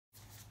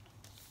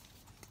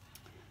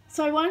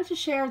So I wanted to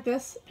share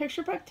this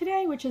picture book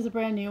today, which is a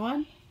brand new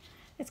one.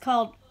 It's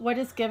called What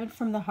is Given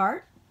from the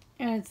Heart,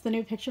 and it's the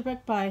new picture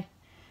book by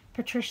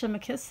Patricia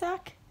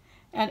McKissack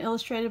and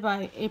illustrated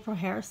by April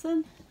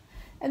Harrison.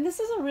 And this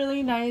is a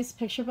really nice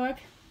picture book,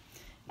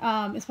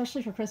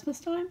 especially for Christmas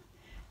time.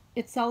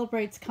 It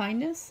celebrates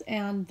kindness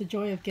and the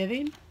joy of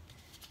giving.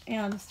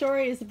 And the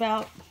story is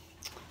about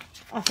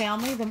a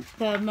family.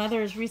 The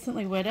mother is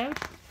recently widowed,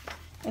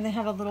 and they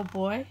have a little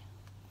boy.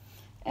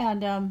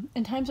 And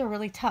times are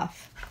really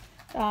tough.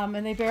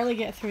 And they barely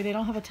get through. They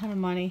don't have a ton of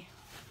money.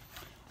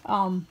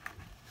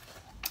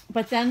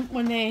 But then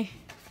when they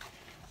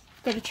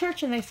go to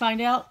church and they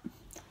find out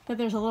that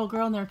there's a little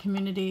girl in their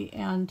community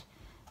and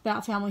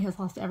that family has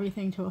lost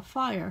everything to a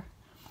fire,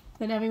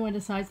 then everyone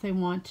decides they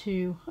want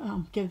to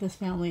give this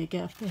family a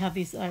gift. They have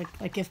these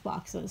like gift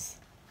boxes.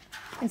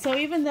 And so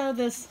even though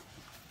this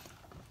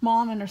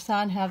mom and her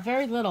son have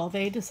very little,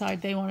 they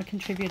decide they want to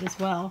contribute as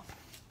well.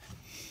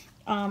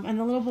 And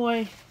the little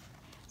boy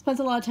spends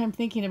a lot of time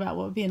thinking about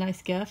what would be a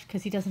nice gift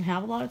because he doesn't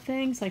have a lot of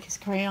things. Like his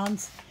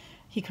crayons,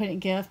 he couldn't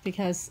gift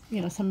because,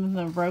 you know, some of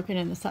them are broken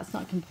and the set's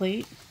not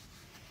complete.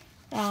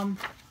 So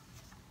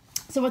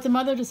what the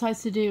mother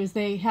decides to do is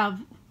they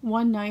have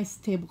one nice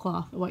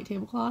tablecloth, a white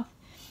tablecloth,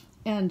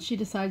 and she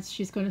decides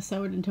she's going to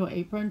sew it into an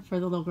apron for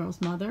the little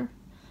girl's mother.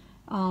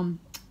 And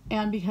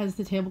because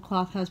the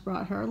tablecloth has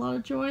brought her a lot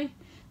of joy,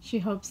 she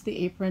hopes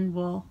the apron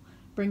will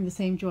bring the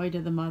same joy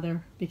to the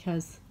mother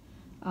because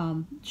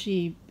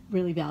she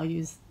really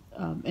values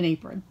an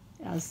apron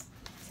as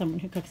someone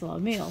who cooks a lot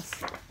of meals.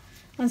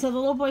 And so the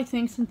little boy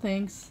thinks and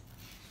thinks,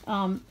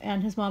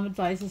 and his mom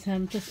advises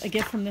him just a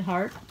gift from the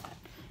heart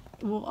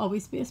will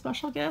always be a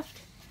special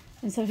gift.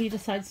 And so he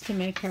decides to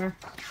make her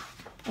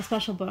a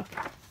special book,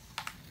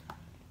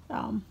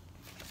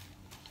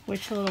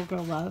 which the little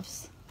girl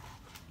loves.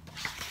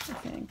 I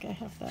think I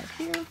have that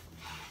here.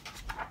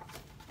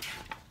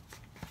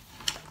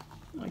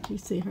 Like you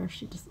see her,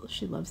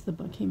 she loves the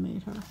book he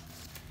made her.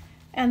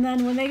 And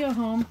then when they go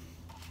home,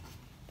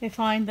 they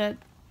find that,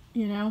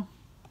 you know,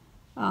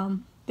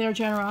 their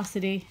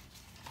generosity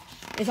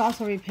is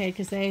also repaid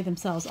because they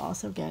themselves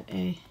also get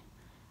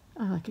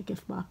like a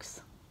gift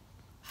box.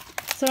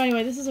 So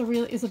anyway, this is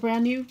a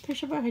brand new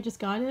picture book. I just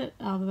got it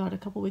about a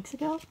couple weeks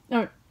ago,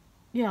 or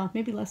yeah,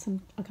 maybe less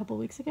than a couple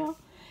weeks ago,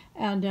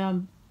 and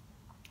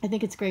I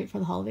think it's great for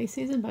the holiday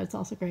season, but it's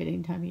also great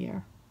any time of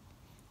year.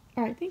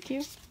 All right, thank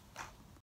you.